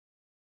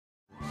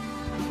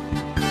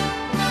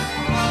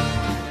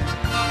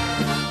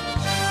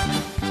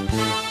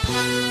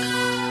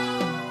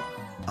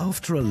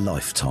After a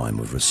lifetime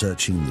of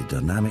researching the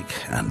dynamic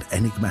and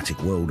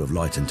enigmatic world of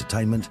light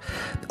entertainment,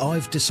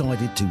 I've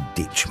decided to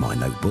ditch my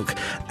notebook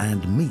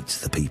and meet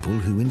the people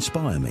who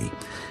inspire me.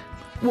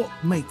 What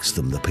makes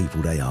them the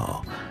people they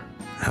are?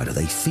 How do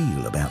they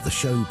feel about the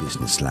show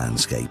business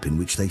landscape in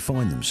which they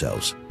find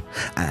themselves?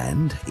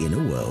 And in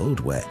a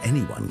world where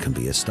anyone can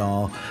be a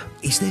star,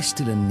 is there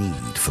still a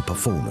need for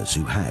performers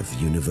who have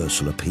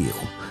universal appeal?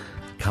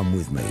 Come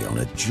with me on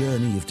a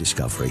journey of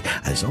discovery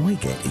as I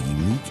get a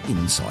unique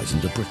insight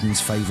into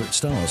Britain's favourite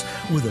stars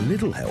with a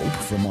little help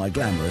from my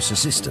glamorous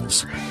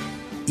assistants.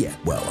 Yeah,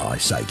 well, I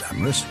say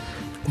glamorous,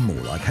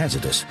 more like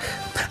hazardous.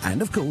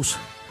 And of course,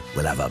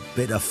 we'll have a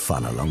bit of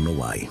fun along the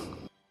way.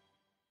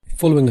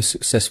 Following a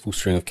successful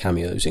string of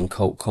cameos in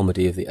cult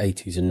comedy of the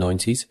 80s and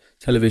 90s,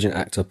 television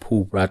actor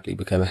Paul Bradley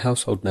became a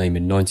household name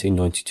in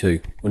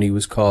 1992 when he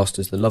was cast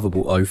as the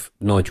lovable oaf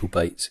Nigel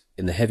Bates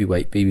in the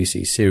heavyweight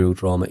BBC serial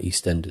drama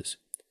EastEnders.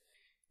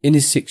 In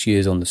his 6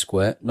 years on the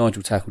square,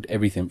 Nigel tackled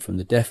everything from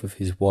the death of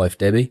his wife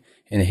Debbie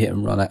in a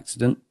hit-and-run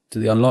accident to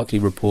the unlikely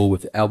rapport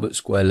with the Albert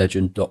Square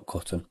legend Doc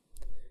Cotton.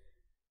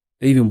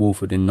 Leaving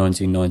Walford in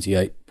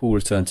 1998, Paul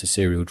returned to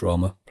serial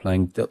drama,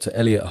 playing Dr.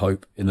 Elliot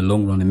Hope in the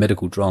long-running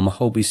medical drama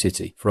Holby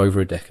City for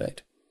over a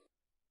decade.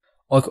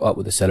 I caught up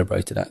with the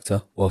celebrated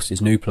actor whilst his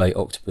new play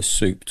Octopus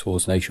Soup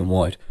tours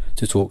nationwide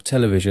to talk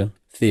television,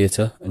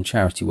 theatre and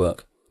charity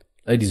work.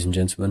 Ladies and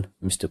gentlemen,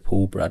 Mr.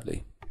 Paul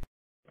Bradley.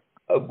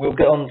 We'll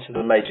get on to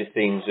the major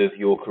themes of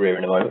your career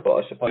in a moment, but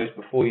I suppose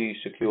before you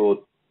secured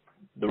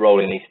the role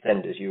in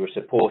EastEnders, you were a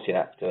supporting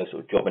actor,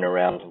 sort of jobbing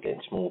around and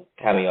getting small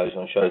cameos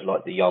on shows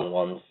like The Young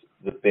Ones,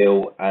 The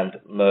Bill and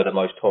Murder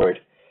Most Horrid.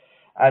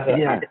 As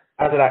an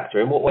actor,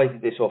 in what way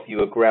did this offer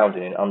you a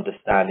grounding in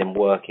understanding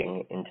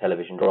working in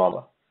television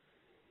drama?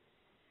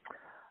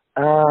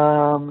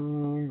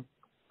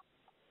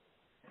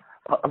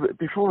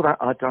 Before that,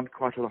 I'd done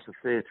quite a lot of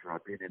theatre.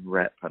 I'd been in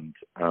rep, and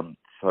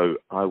so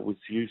I was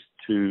used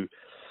to,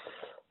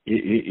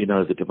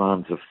 the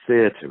demands of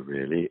theatre,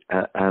 really.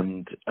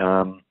 And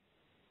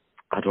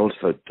I'd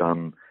also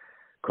done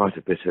quite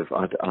a bit of.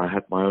 I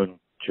had my own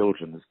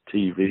children's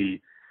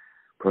TV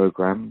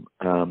program.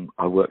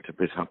 I worked a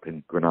bit up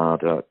in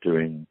Granada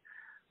doing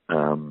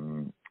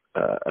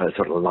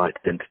sort of light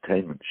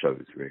entertainment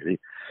shows, really.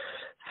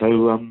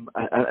 So, and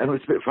it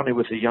was a bit funny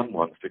with The Young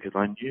Ones because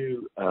I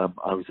knew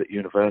I was at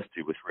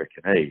university with Rick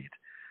and Aid,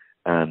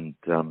 and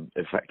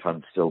in fact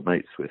I'm still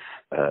mates with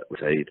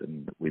Aid,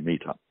 and we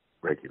meet up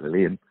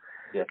regularly and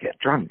get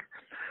drunk.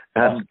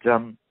 And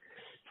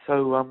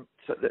so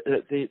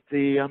the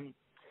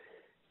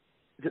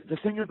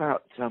thing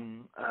about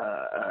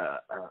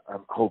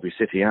Holby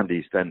City and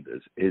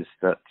EastEnders is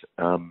that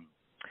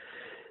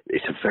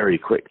it's a very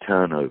quick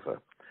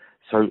turnover,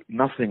 so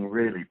nothing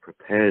really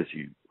prepares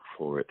you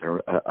for it.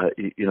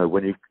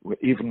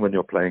 Even when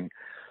you're playing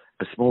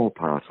a small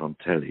part on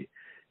telly,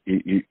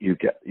 you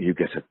get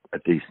a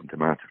decent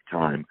amount of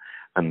time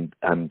and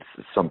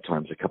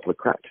sometimes a couple of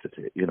cracks at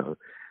it,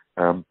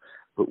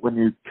 But when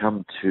you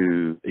come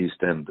to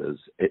EastEnders,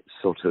 it's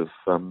sort of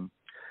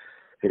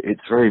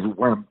it's very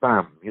wham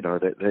bam, you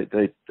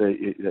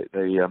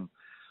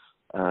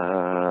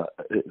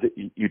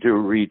do a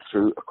read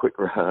through, a quick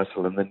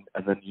rehearsal, and then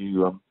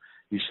you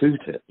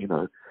shoot it,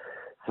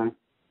 So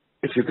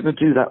if you're going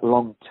to do that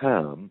long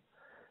term,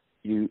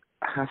 you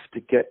have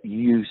to get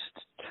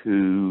used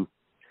to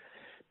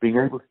being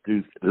able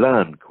to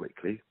learn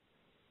quickly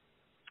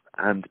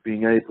and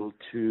being able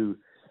to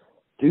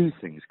do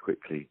things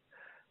quickly.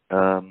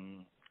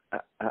 And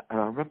I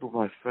remember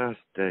my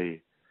first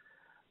day.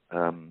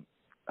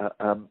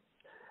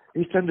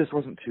 EastEnders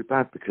wasn't too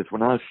bad because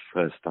when I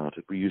first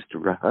started, we used to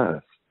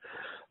rehearse,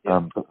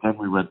 but then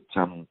we went.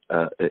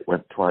 It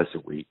went twice a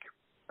week,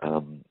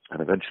 and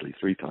eventually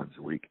 3 times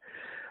a week.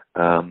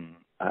 And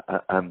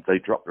they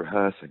dropped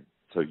rehearsing,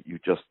 so you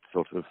just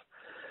sort of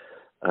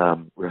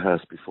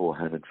rehearsed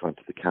beforehand in front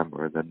of the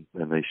camera, and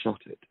then they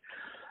shot it.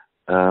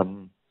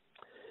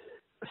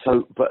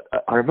 But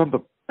I remember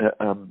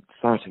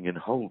starting in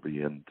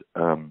Holby and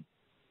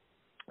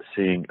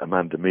seeing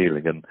Amanda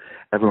Mealing, and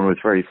everyone was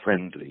very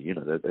friendly.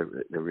 They're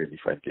really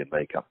friendly in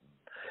makeup.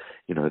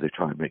 They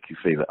try and make you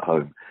feel at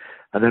home.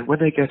 And then when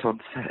they get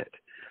on set,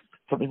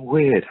 something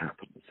weird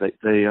happens.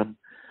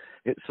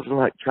 It's sort of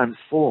like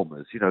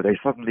Transformers. They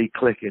suddenly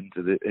click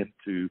into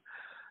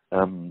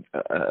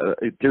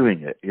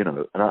doing it.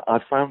 And I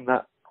found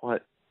that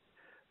quite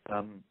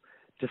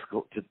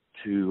difficult to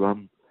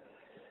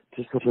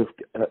sort of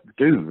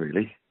do,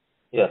 really.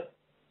 Yeah.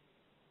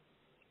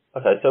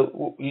 Okay,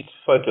 so you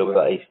spoke a little bit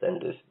about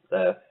EastEnders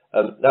there.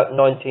 That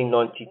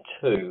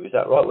 1992, is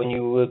that right, when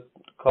you were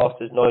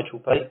cast as Nigel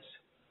Bates?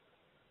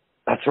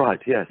 That's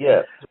right, yes.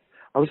 Yeah.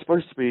 I was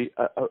supposed to be,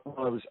 I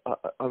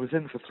was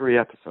in for 3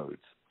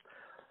 episodes.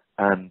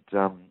 And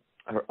I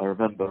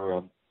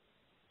remember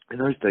in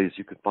those days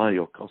you could buy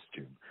your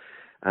costume.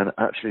 And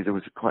actually there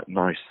was a quite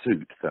nice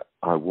suit that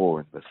I wore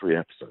in the 3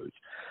 episodes.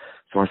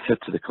 So I said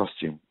to the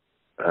costume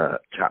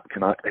chap,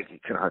 can I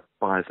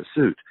buy the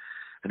suit?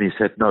 And he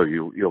said, no,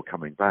 you're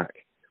coming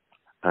back.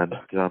 And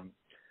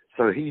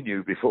so he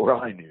knew before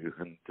I knew,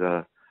 and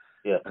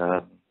it's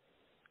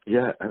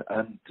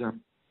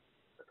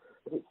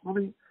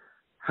funny,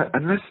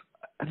 unless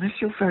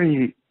you're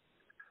very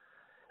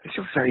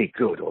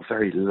good or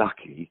very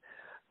lucky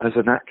as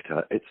an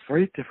actor, it's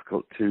very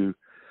difficult to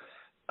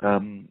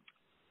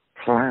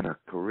plan a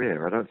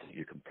career. I don't think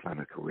you can plan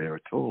a career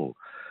at all.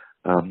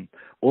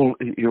 All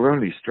your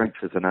only strength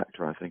as an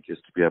actor, I think, is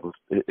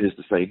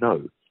to say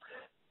no.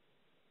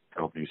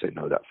 Often you say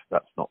no,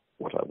 that's not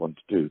what I want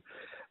to do.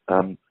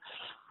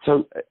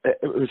 So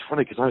it was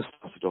funny because I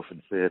started off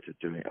in theatre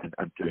doing,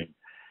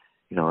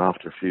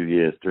 after a few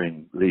years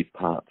doing lead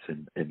parts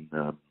in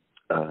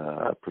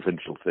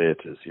provincial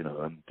theatres,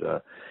 and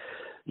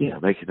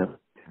making them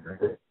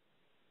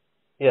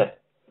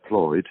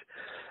employed.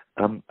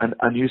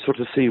 And you sort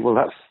of see, well,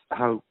 that's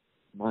how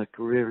my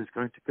career is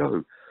going to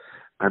go.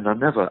 And I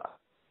never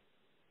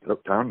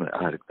looked down.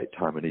 I had a great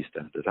time in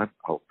EastEnders and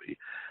Holby.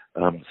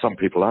 Some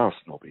people are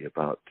snobby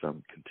about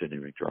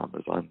continuing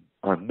dramas.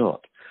 I'm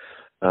not.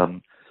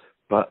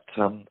 But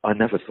I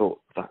never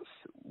thought that's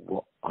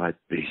what I'd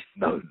be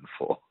known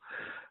for.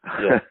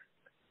 Yeah.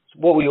 So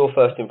what were your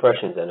first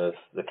impressions then of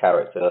the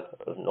character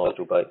of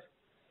Nigel Bates?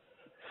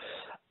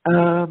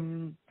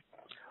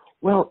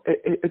 Well,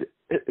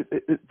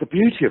 the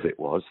beauty of it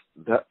was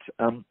that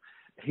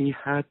he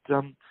had.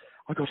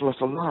 I got a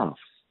lot of laughs,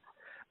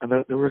 and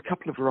there were a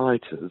couple of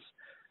writers,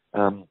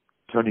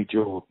 Tony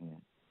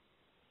Jordan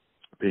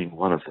being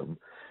one of them,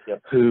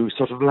 who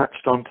sort of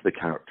latched onto the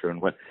character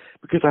and went,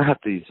 because I had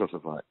these sort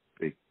of like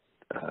big,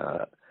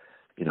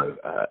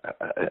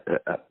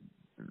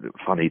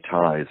 funny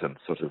ties and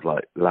sort of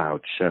like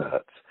loud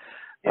shirts.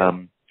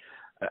 And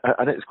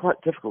it's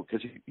quite difficult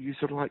because you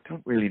sort of like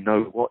don't really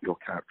know what your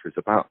character is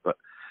about,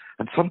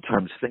 and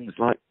sometimes things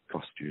like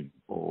costume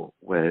or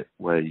where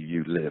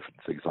you live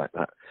and things like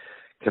that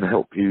can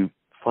help you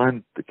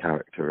find the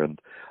character.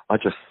 And I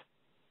just,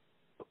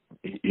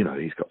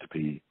 he's got to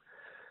be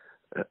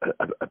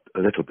a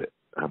little bit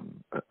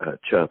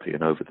chirpy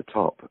and over the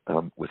top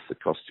with the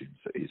costumes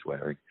that he's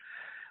wearing.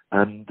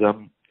 And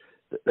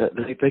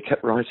they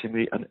kept writing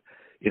me, and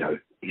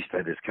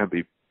EastEnders can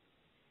be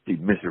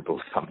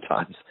miserable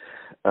sometimes.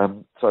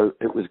 So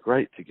it was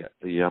great to get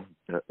the a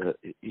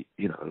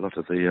lot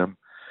of the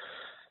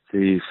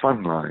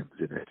fun lines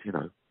in it,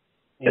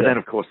 And then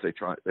of course they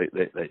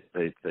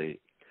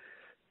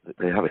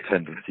have a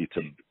tendency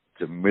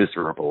to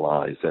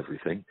miserableize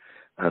everything,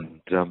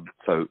 and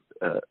so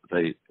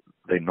they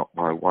knocked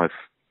my wife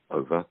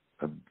over,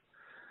 and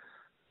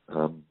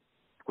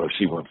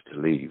she wanted to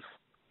leave,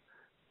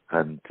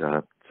 and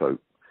so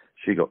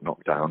she got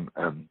knocked down,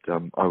 and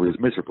I was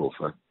miserable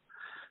for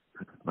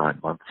 9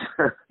 months.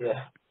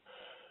 Yeah.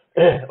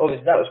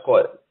 Obviously, that's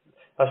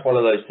one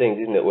of those things,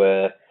 isn't it,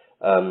 where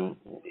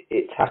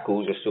it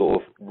tackles a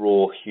sort of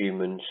raw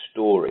human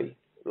story.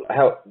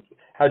 How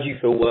do you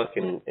feel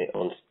working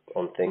on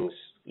things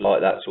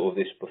like that, sort of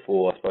this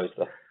before, I suppose,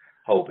 the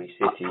Holby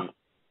City?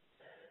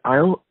 I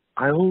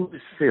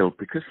always feel,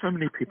 because so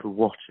many people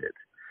watch it,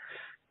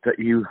 that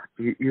you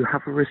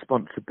have a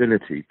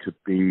responsibility to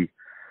be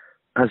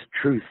as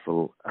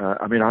truthful.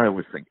 I mean, I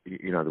always think,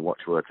 the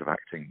watchwords of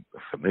acting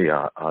for me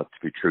are to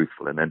be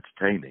truthful and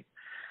entertaining.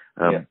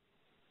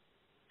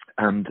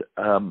 And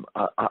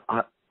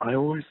I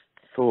always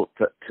thought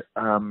that,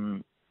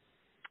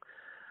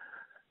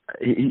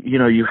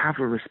 you have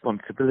a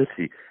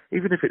responsibility,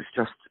 even if it's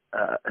just,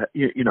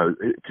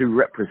 to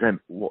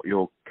represent what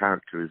your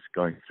character is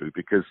going through,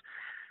 because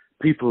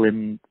people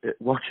in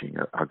watching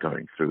are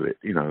going through it,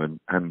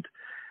 and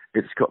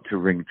it's got to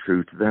ring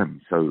true to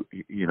them. So,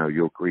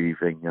 you're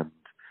grieving, and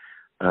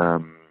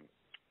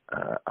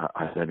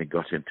I then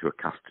got into a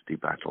custody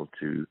battle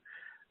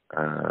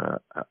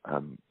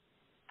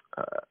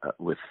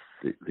with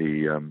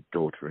the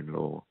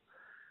daughter-in-law.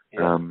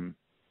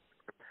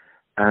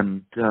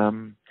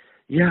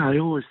 I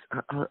always,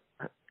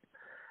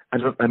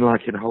 and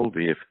like in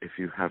Holby, if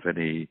you have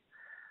any,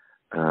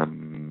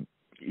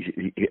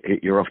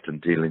 you're often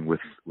dealing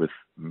with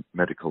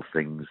medical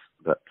things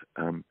that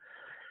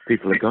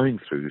people are going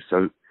through.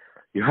 So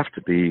you have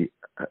to be,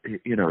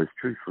 as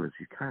truthful as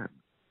you can.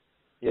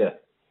 Yeah.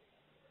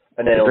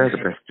 And then they're the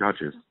best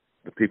judges,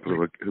 the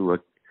people who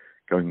are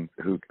going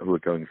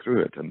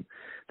through it, and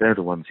they're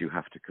the ones you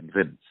have to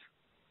convince.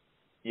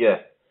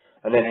 Yeah.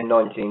 And then in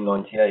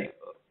 1998,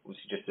 which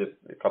is just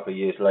a couple of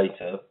years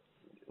later,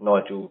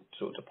 Nigel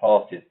sort of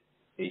departed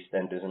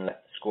EastEnders and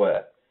left the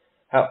square.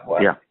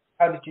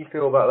 How did you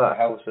feel about that?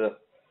 How was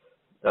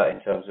that in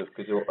terms of,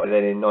 because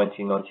then in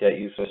 1998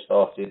 you also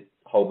started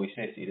Holby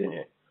City, didn't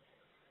you?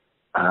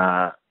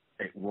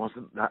 It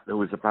wasn't that. There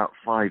was about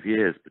 5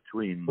 years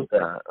between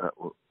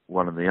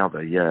one and the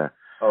other. Yeah.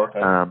 Oh,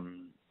 okay.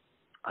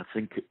 I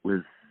think it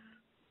was.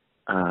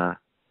 I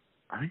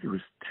think it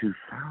was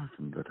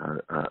 2000 that I.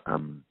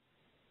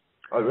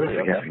 Oh, really?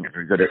 I'm not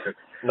very good at it.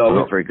 No, I'm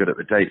not very good at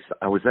the dates.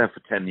 I was there for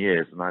 10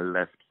 years, and I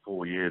left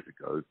 4 years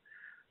ago.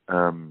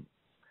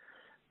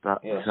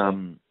 It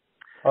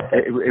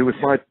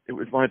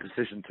was my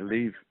decision to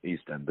leave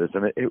EastEnders,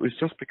 and it was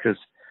just because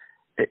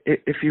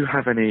if you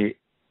have any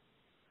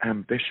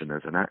ambition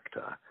as an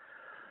actor,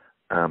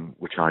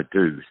 which I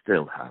do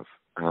still have,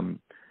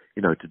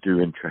 to do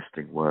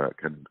interesting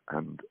work and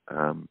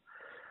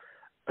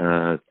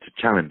to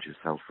challenge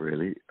yourself,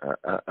 really,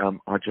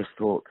 I just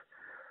thought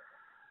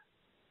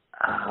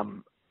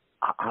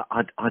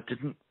I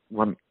didn't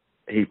want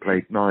 "He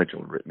played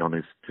Nigel" written on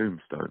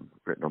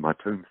my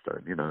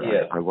tombstone.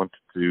 Yeah. I wanted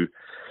to,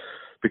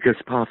 because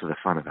part of the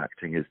fun of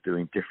acting is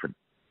doing different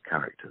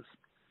characters.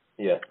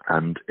 Yeah.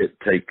 And it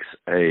takes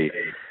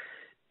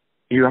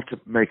you have to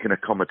make an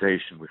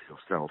accommodation with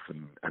yourself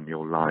and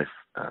your life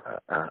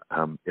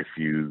if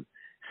you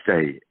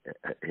stay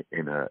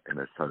in a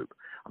soap.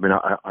 I mean,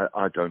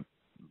 I don't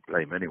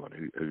blame anyone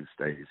who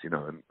stays.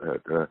 And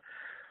there are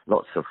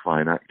lots of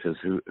fine actors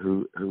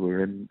who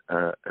are in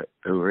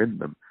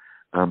them.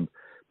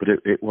 But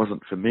it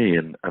wasn't for me,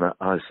 and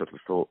I sort of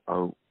thought,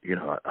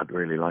 I'd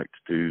really like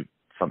to do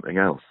something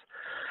else.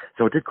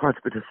 So I did quite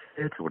a bit of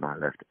theatre when I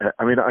left.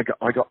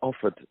 I got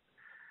offered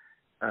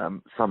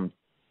some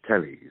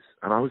tellies,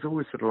 and I was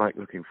always sort of like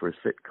looking for a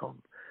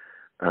sitcom.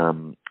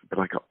 But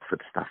I got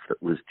offered stuff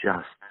that was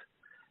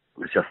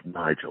just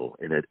Nigel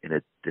in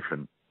a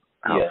different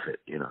outfit,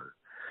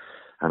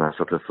 And I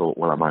sort of thought,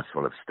 well, I might as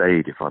well have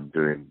stayed if I'm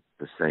doing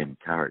the same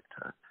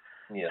character.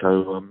 Yeah.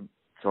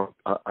 So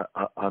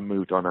I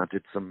moved on. I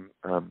did some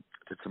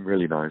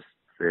really nice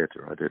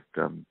theatre. I did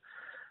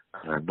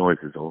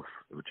Noises Off,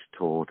 which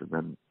toured and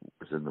then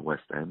was in the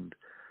West End.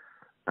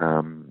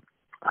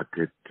 I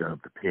did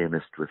The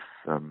Pianist with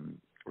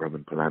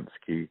Roman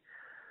Polanski.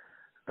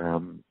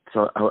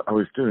 So I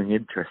was doing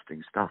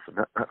interesting stuff, and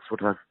that's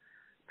what I've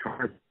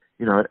tried.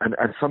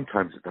 And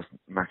sometimes it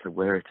doesn't matter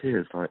where it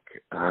is.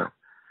 Like I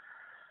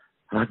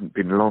hadn't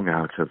been long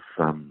out of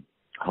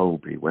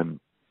Holby when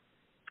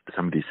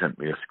somebody sent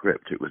me a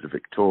script. It was a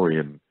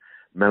Victorian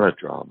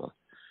melodrama,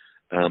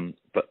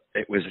 but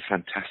it was a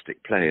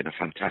fantastic play and a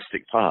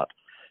fantastic part.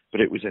 But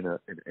it was in a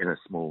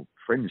small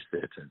fringe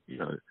theatre,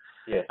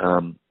 Yeah.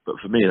 But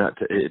for me,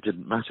 it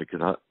didn't matter,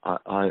 because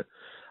I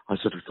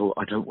sort of thought,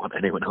 I don't want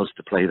anyone else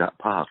to play that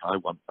part. I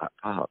want that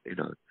part,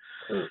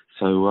 Mm.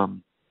 So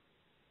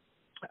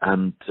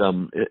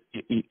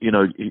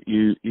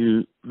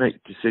you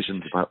make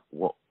decisions about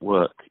what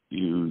work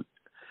you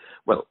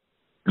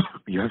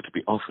have to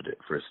be offered it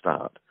for a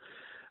start.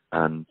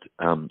 And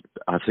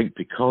I think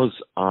because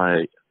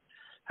I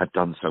had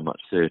done so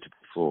much theatre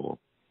before,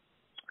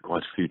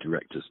 quite a few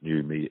directors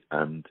knew me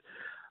and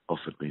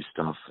offered me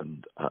stuff.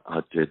 And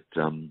I did,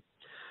 a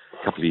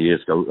couple of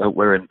years ago,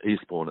 we're in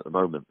Eastbourne at the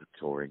moment,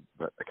 touring,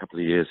 but a couple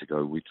of years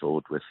ago we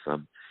toured with a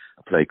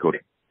play called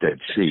Dead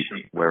Sheep,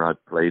 where I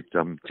played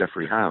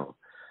Geoffrey Howe.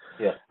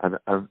 Yeah. And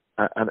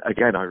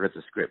again, I read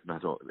the script and I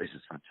thought, this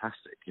is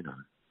fantastic,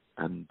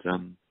 and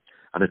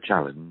a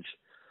challenge.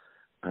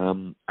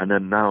 And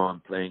then now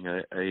I'm playing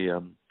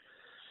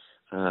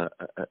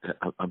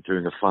I'm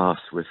doing a farce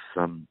with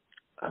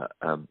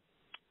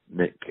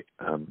Nick.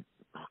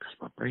 Because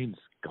my brain's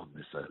gone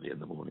this early in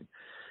the morning.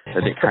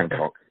 Nick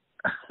Hancock.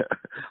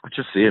 I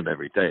just see him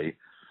every day.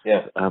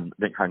 Yeah.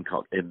 Nick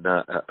Hancock in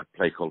a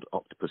play called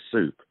Octopus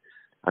Soup,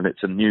 and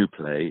it's a new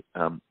play.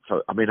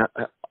 So I mean,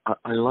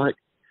 I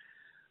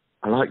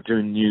like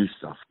doing new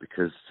stuff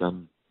because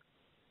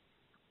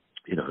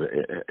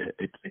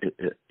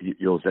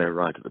you're there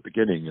right at the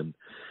beginning, and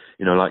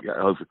like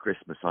over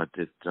Christmas I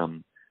did a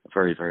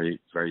very, very,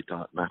 very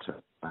dark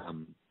matter,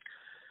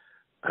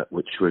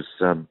 which was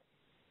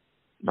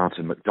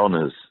Martin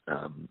McDonagh's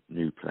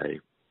new play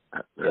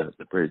at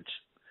the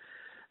Bridge,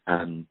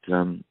 and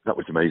that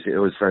was amazing. It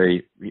was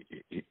very,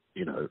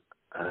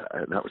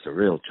 that was a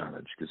real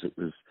challenge, because it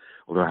was,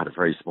 although I had a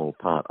very small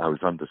part, I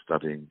was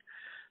understudying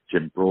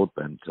Jim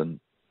Broadbent, and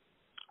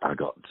I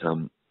got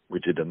we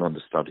did an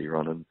understudy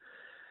run, and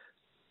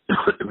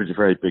it was a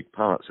very big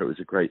part, so it was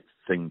a great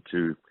thing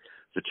to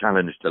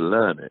challenge to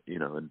learn it,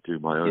 and do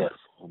my own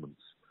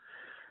performance.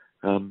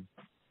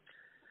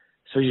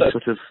 So you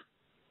sort of.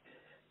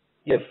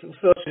 Yeah,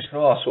 first just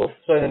going to ask,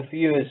 so then for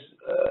you as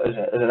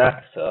an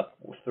actor,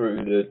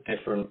 through the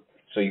different,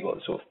 so you've got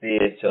the sort of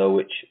theatre,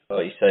 which,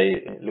 like you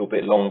say, a little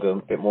bit longer, a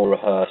bit more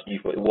rehearsed.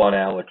 You've got the 1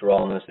 hour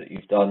dramas that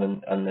you've done,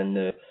 and then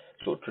the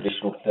sort of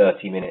traditional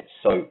 30-minute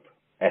soap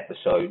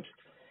episodes.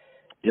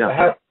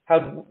 Yeah.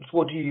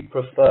 What do you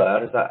prefer? How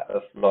does that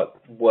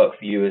work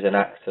for you as an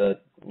actor?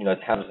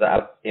 How does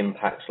that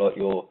impact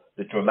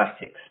the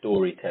dramatic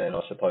storytelling,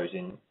 I suppose,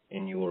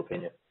 in your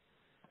opinion?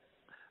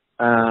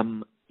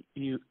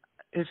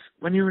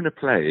 When you're in a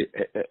play,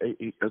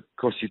 of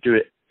course you do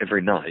it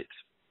every night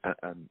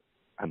and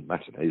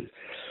matinees,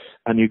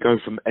 and you go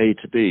from A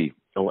to B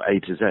or A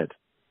to Z.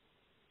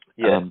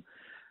 Yeah.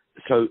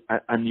 So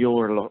and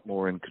you're a lot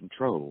more in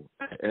control.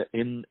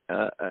 In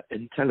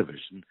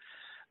television,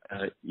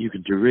 you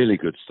can do really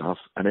good stuff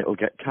and it'll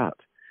get cut.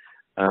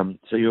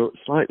 So you're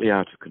slightly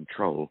out of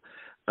control.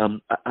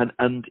 And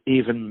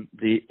even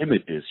the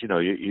images, you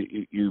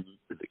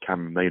the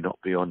camera may not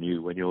be on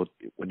you when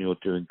you're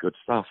doing good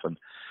stuff. And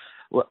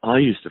well, I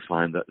used to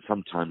find that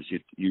sometimes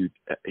you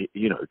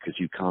because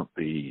you can't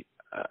be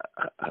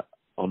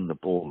on the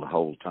ball the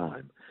whole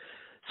time,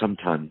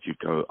 sometimes you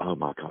go, oh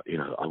my God,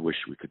 I wish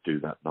we could do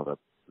that another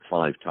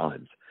 5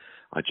 times.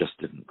 I just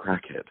didn't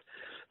crack it.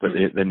 But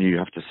then you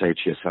have to say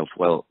to yourself,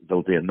 well,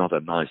 there'll be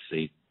another nice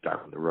scene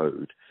down the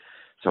road,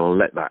 so I'll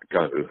let that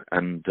go.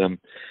 And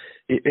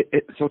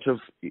it sort of,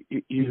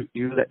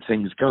 you let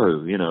things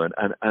go,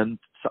 and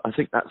so I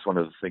think that's one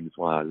of the things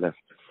why I left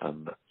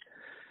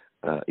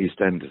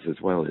EastEnders as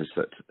well, is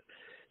that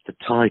the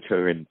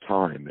tighter in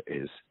time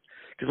is,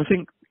 because I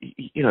think,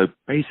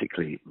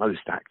 basically most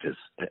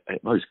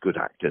good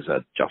actors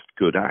are just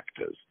good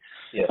actors.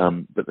 Yeah.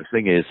 But the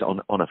thing is,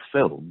 on a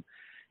film,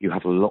 you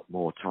have a lot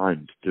more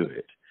time to do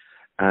it.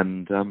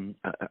 And on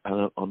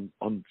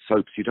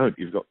soaps, you don't.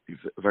 You're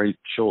very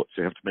short,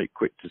 so you have to make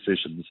quick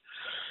decisions.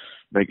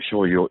 Make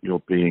sure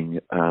you're being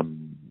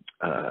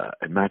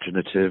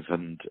imaginative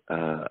and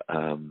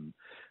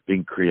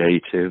being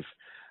creative.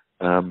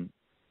 And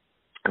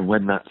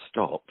when that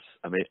stops,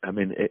 I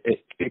mean,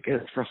 it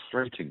gets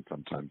frustrating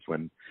sometimes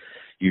when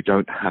you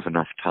don't have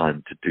enough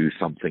time to do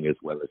something as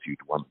well as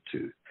you'd want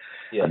to.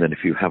 Yeah. And then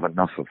if you have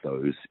enough of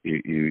those,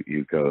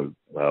 you go,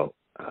 well,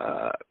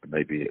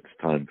 maybe it's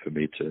time for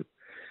me to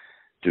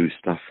do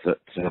stuff that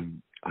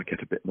I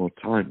get a bit more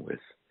time with.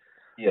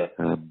 Yeah.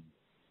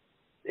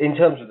 In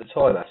terms of the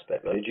time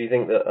aspect, though, do you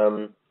think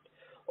that,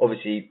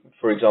 obviously,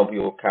 for example,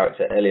 your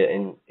character Elliot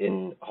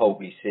in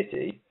Holby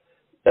City,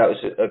 that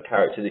was a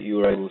character that you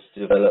were able to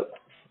develop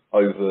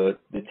over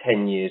the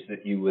 10 years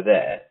that you were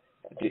there?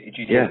 Do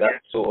you think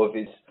that sort of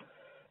is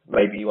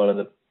maybe one of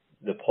the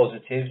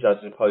positives,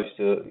 as opposed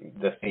to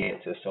the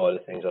theatre side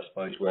of things, I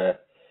suppose, where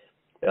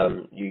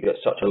you get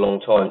such a long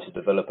time to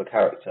develop a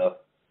character?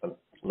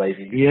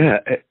 Maybe. Yeah,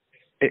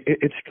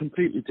 it's a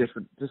completely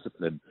different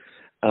discipline.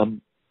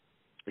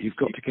 You've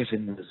got to get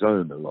in the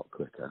zone a lot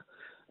quicker.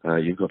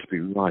 You've got to be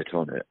right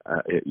on it.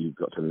 You've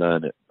got to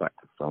learn it back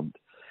to front.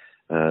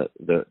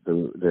 The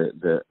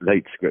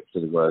late scripts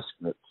are the worst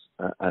scripts,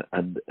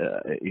 and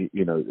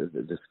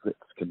the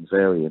scripts can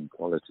vary in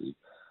quality.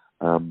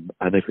 And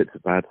if it's a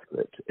bad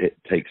script, it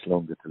takes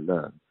longer to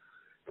learn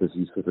because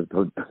you sort of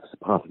don't. There's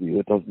part of you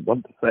that doesn't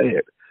want to say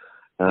it.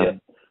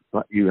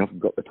 But you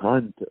haven't got the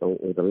time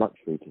or the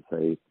luxury to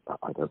say,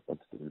 I don't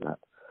want to do that.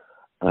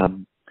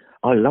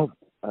 I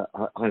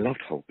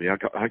loved Holby. I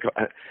got,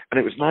 and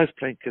it was nice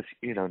playing because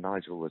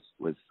Nigel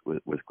was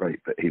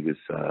great, but he was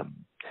a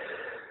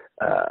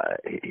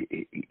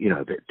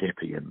bit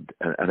dippy, and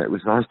it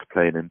was nice to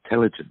play an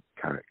intelligent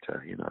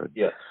character.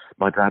 Yeah.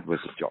 My dad was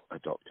a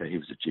doctor. He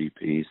was a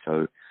GP,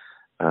 so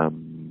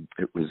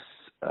it was.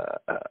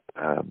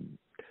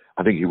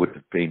 I think he would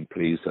have been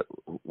pleased that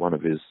one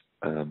of his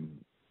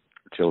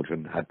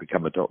children had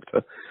become a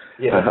doctor.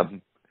 Yeah.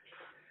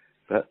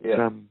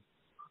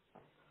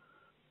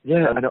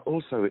 And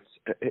also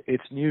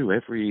it's new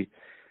every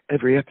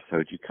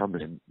episode you come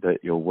in that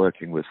you're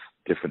working with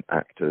different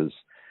actors,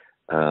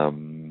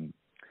 and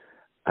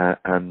that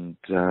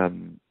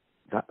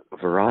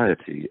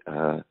variety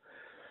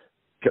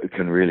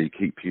can really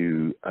keep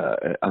you.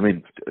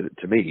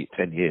 To me,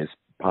 10 years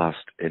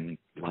passed in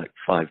like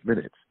 5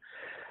 minutes.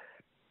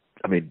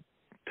 I mean,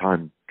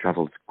 time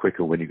travels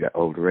quicker when you get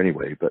older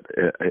anyway, but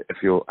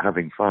if you're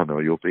having fun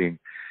or you're being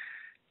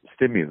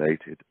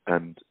stimulated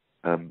and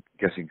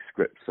getting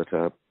scripts that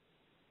are,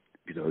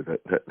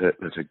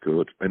 that are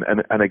good,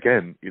 and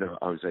again,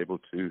 I was able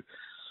to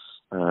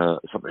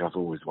something I've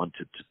always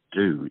wanted to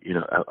do.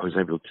 I was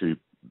able to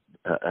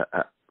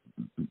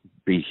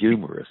be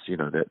humorous.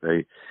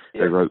 That they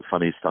wrote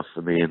funny stuff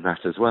for me in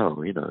that as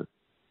well.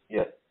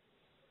 Yeah.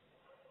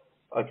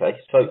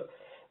 Okay, so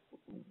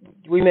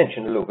we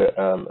mentioned a little bit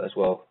as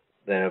well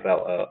then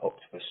about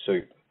Octopus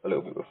Soup a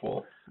little bit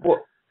before. Might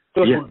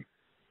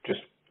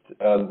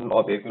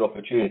be a good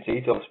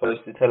opportunity to, I suppose,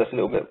 to tell us a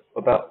little bit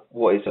about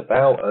what it's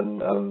about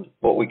and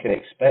what we can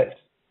expect.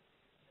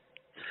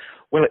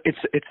 Well,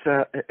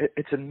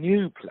 it's a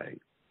new play,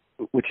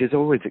 which is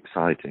always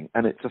exciting,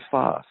 and it's a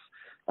farce,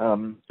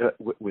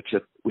 which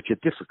are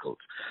difficult,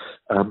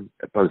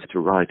 both to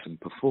write and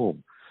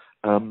perform.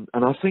 And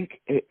I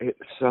think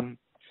it's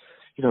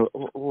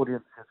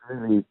audiences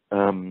really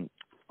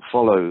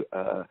follow.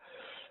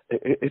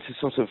 It's a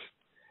sort of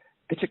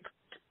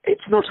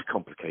it's not a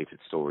complicated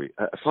story.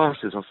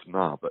 Farces often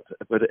are, but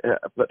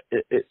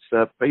it's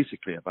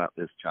basically about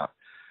this chap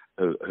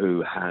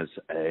who has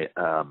a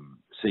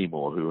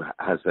Seymour, who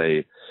has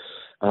a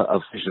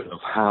vision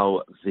of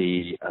how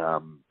the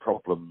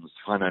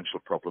financial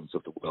problems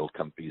of the world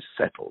can be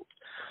settled,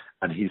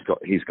 and he's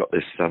got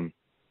this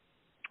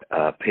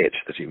pitch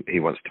that he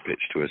wants to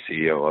pitch to a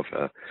CEO of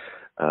a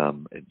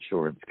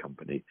insurance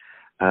company.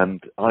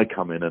 And I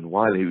come in, and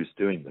while he was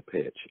doing the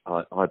pitch,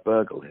 I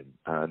burgle him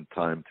and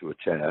tie him to a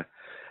chair,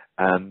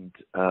 and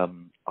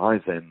I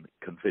then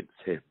convince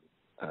him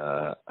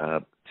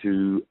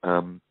to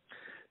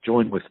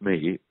join with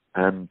me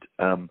and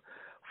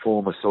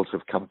form a sort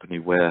of company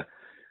where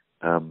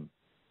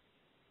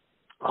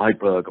I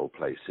burgle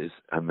places,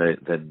 and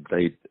then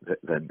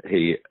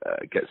he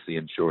gets the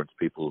insurance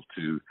people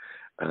to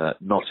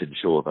not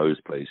insure those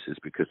places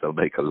because they'll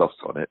make a loss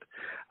on it,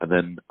 and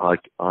then I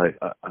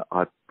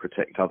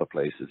protect other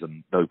places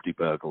and nobody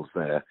burgles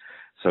there,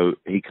 so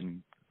they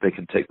can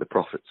take the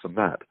profits from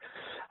that.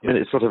 I mean,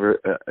 it's sort of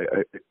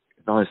a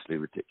nicely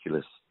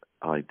ridiculous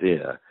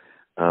idea,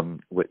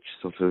 which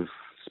sort of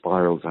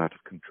spirals out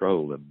of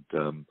control, and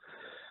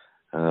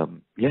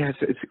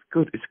it's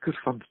good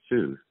fun to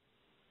do.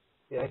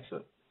 Yeah,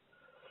 excellent.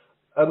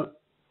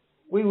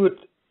 We would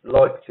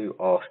like to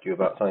ask you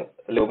about something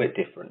a little bit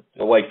different,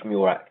 away from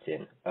your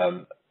acting.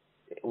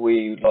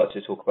 We'd like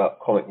to talk about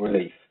comic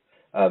relief,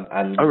 and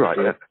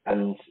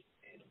and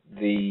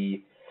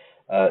the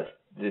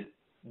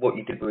what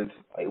you did with,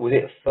 was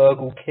it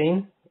Fergal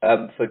King?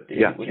 Was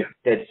it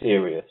Dead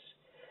Serious?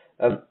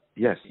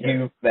 Yes.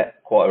 You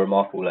met quite a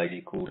remarkable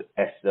lady called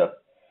Esther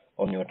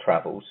on your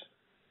travels.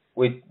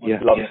 We'd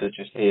love to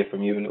just hear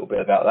from you a little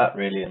bit about that,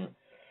 really, and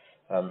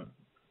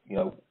you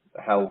know,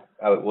 how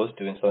it was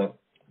doing something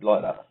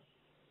like that.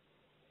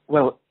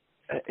 Well,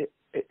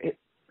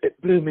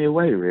 it blew me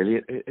away,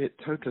 really. It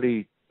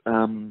totally,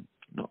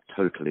 not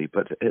totally,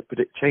 but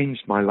it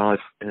changed my life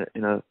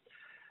in a.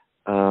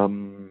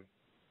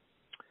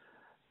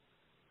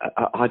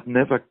 I'd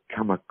never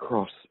come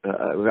across.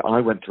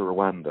 I went to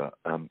Rwanda,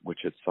 which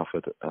had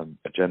suffered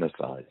a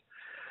genocide,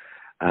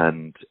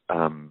 and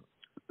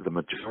the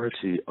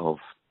majority of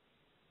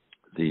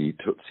the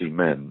Tutsi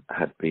men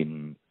had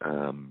been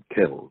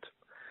killed,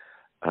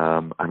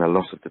 and a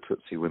lot of the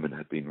Tutsi women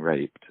had been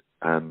raped.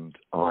 And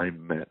I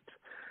met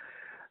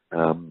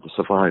the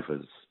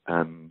survivors,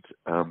 and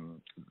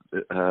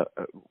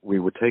we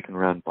were taken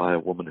around by a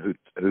woman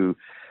who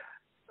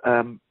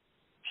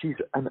she's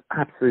an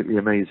absolutely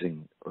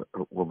amazing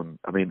woman.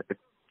 I mean,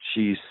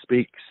 she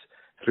speaks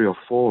 3 or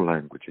 4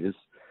 languages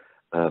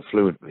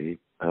fluently,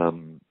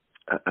 and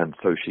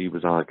so she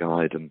was our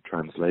guide and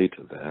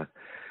translator there.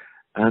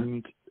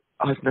 And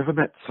I've never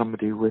met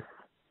somebody with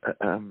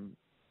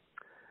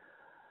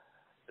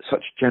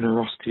such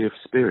generosity of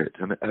spirit,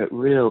 and a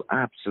real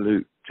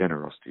absolute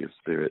generosity of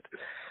spirit,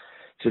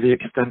 to the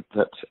extent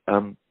that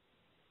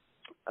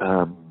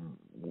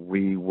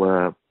we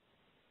were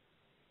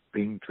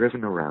being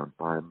driven around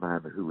by a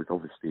man who was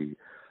obviously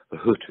a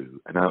Hutu,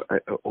 and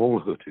all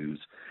Hutus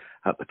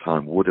at the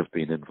time would have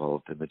been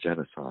involved in the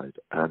genocide,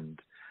 and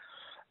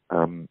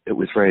it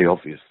was very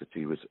obvious that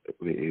he was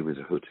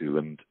a Hutu,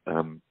 and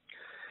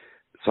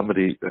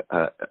somebody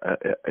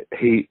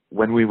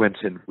when we went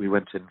in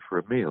for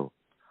a meal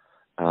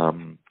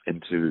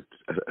into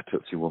a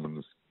Tutsi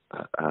woman's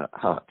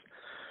hut,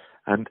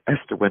 and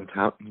Esther went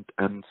out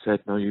and said,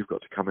 "No, you've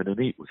got to come in and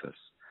eat with us."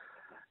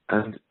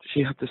 And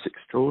she had this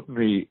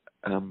extraordinary,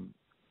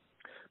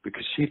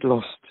 because she'd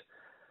lost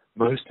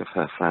most of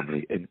her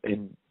family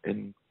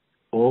in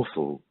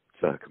awful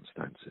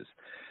circumstances,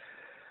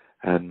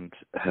 and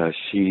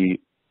she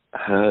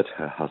heard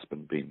her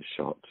husband being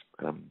shot.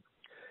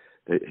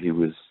 He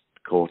was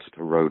caught at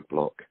a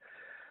roadblock,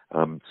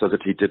 so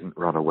that he didn't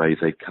run away.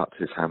 They cut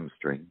his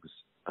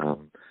hamstrings,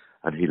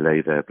 and he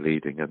lay there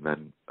bleeding. And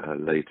then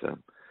later,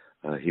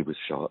 he was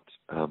shot.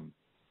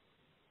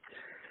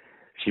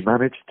 She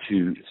managed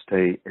to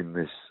stay in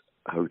this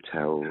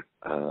hotel,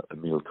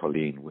 Emile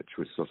Colline, which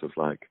was sort of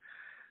like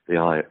the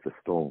eye of the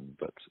storm,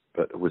 but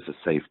it was a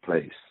safe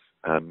place,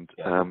 and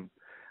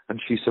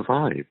she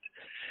survived.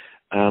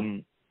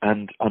 And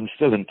I'm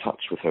still in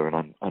touch with her,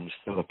 and I'm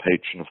still a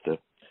patron of the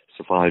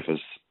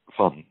Survivors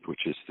Fund,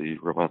 which is the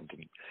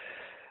Rwandan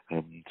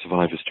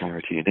survivors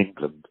charity in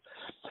England.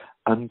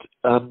 And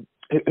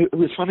it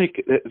was funny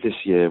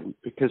this year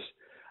because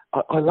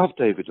I love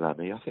David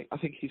Lammy. I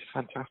think he's a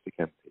fantastic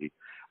MP,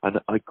 and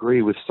I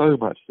agree with so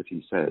much that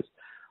he says.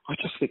 I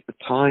just think the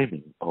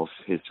timing of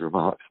his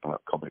remarks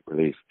about comic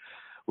relief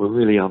were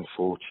really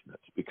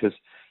unfortunate, because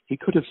he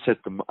could have said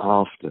them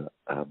after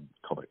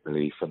comic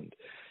relief, and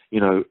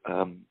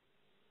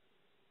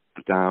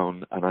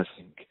down. And I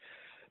think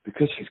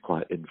because he's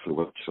quite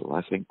influential,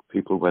 I think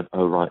people went,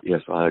 "Oh right,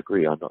 yes, I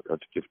agree. I'm not going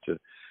to give to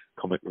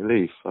comic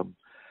relief."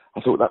 I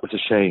thought that was a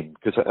shame,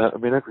 because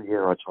every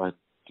year I try and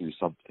do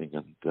something,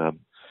 and I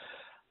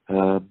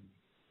thought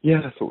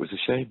it was a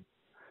shame.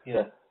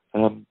 Yeah.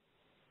 And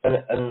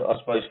I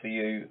suppose for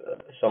you,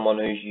 someone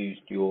who's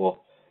used your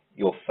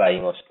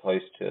fame, I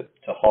suppose, to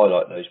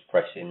highlight those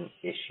pressing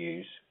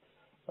issues,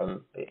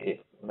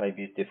 it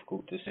maybe is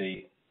difficult to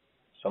see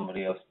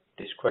somebody else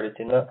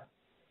discrediting that.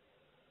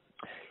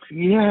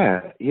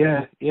 Yeah.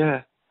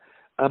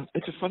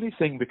 It's a funny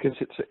thing, because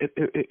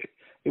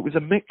it was a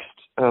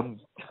mixed.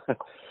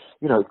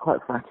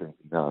 Quite flattering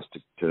being asked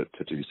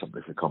to do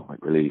something for comic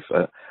relief.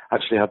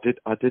 Actually, I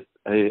did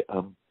a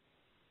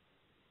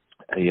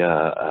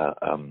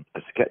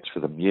sketch for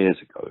them years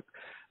ago.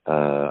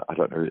 I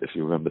don't know if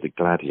you remember the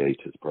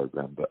Gladiators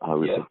program, but I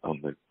was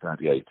on the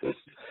Gladiators.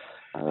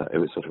 It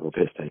was sort of a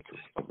piss take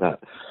of that.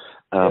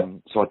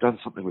 So I'd done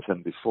something with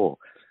them before,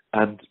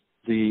 and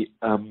the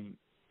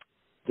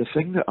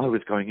thing that I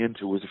was going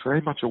into was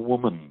very much a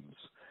woman's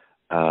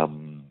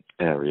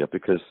area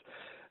because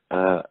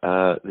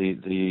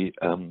the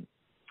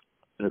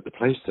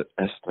place that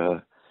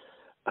Esther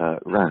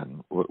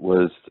ran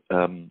was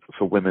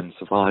for women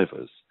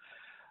survivors,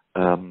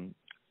 and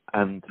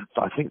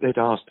I think they'd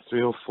asked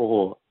 3 or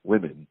 4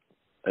 women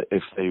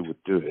if they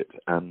would do it,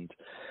 and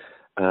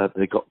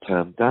they got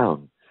turned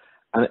down.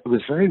 And it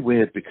was very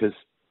weird because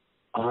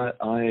I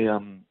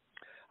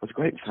was a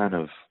great fan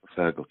of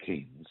Fergal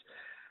Keane's,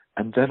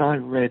 and then I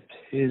read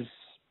his.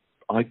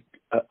 I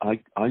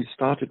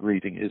started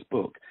reading his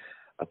book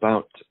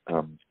about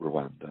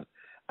Rwanda,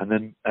 and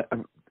then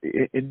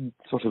in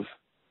sort of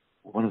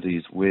one of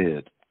these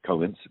weird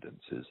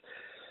coincidences,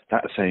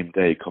 that same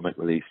day, Comic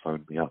Relief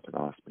phoned me up and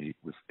asked me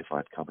if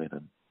I'd come in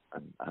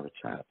and have a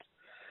chat.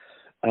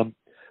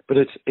 But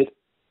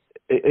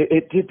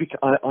it did.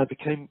 I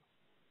became.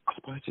 I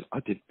suppose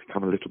I did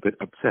become a little bit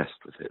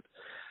obsessed with it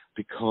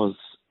because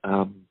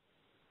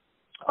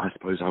I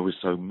suppose I was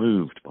so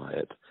moved by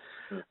it,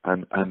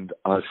 and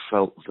I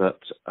felt that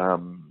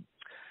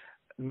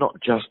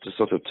not just to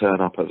sort of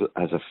turn up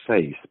as a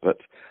face, but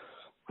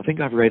I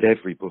think I've read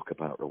every book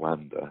about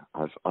Rwanda.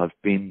 I've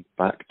been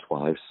back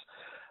twice,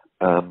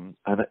 and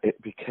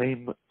it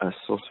became a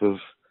sort of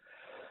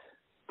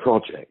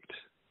project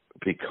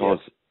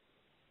because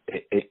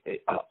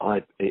it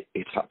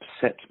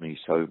upset me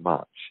so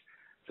much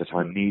that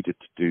I needed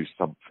to do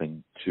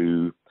something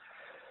to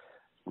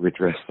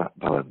redress that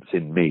balance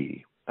in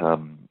me.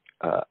 And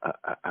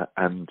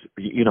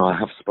you know, I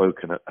have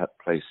spoken at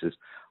places.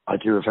 I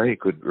do a very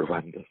good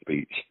Rwanda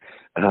speech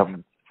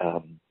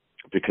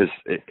because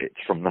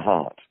it's from the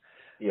heart.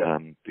 Yeah.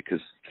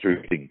 Because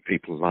through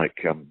people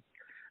like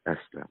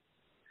Esther.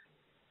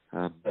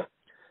 So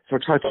I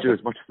try to do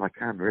as much as I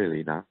can,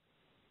 really, now.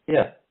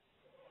 Yeah.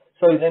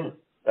 So then,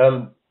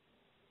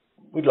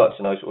 we'd like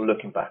to know, sort of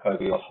looking back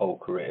over your whole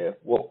career,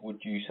 what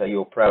would you say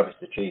your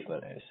proudest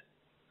achievement is?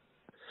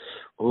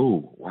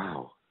 Oh,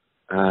 wow.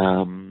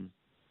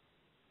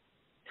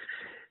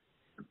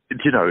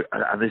 You know,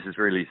 and this is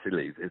really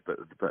silly,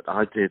 but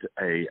I did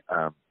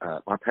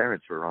my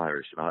parents were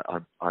Irish, and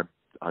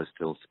I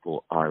still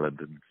support Ireland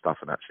and stuff,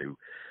 and actually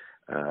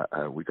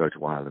we go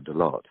to Ireland a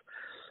lot.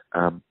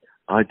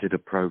 I did a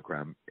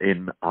program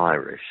in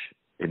Irish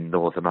in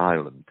Northern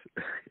Ireland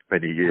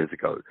many years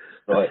ago,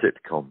 right. A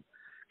sitcom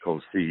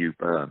called See You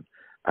Burn,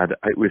 and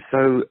it was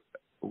so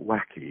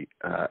wacky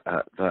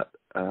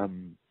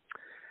I'm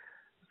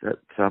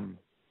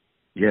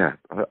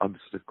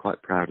sort of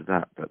quite proud of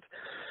that. But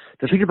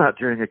the thing about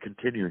doing a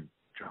continuing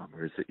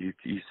drama is that you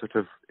sort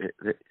of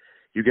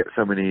you get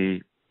so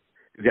many,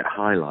 you get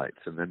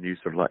highlights, and then you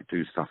sort of like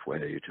do stuff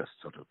where you're just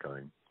sort of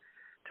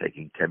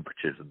taking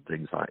temperatures and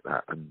things like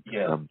that, and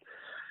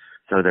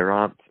so there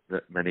aren't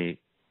that many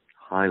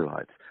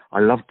highlights. I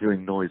love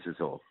doing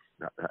Noises Off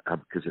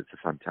because it's a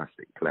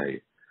fantastic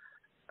play.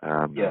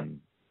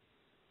 And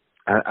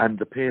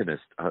The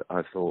Pianist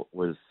I thought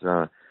was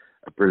a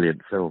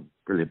brilliant film,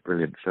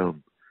 brilliant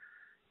film,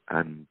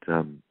 and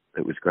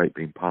it was great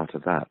being part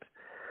of that.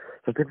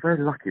 So I've been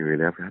very lucky,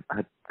 really. I've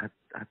had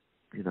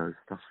you know,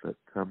 stuff that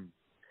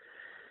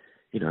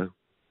you know,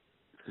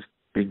 just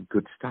been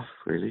good stuff,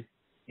 really.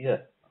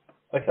 Yeah.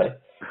 Okay.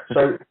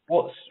 So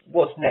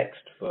what's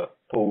next for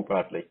Paul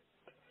Bradley?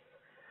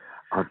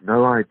 I've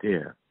no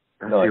idea.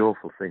 That's the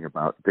awful thing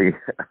about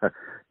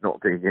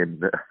not being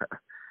in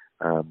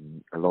a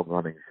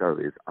long-running show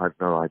is I've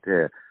no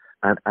idea.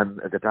 And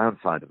the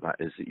downside of that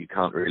is that you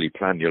can't really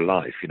plan your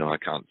life. You know, I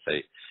can't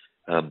say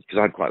because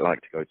I'd quite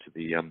like to go to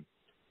the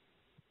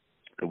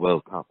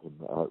World Cup in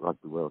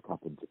Rugby World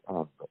Cup in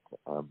Japan, but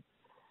I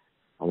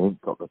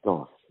ain't got the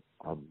DOS,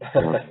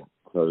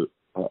 so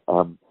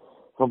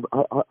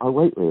I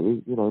wait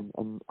really, you know,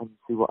 and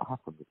see what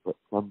happens. But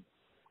I'm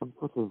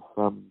sort of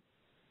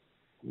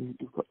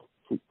you've got to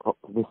keep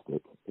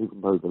optimistic,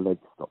 even though the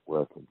legs stop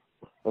working.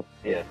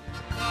 Yeah.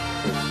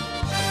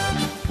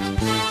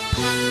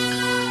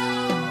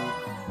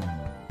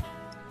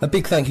 A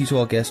big thank you to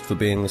our guest for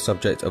being the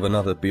subject of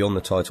another Beyond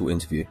the Title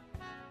interview.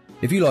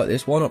 If you like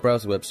this, why not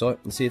browse the website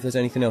and see if there's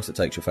anything else that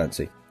takes your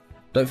fancy.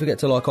 Don't forget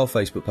to like our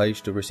Facebook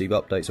page to receive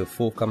updates of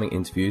forthcoming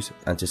interviews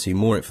and to see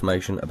more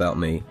information about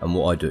me and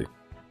what I do.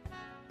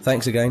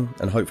 Thanks again,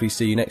 and hopefully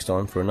see you next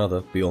time for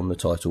another Beyond the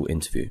Title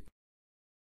interview.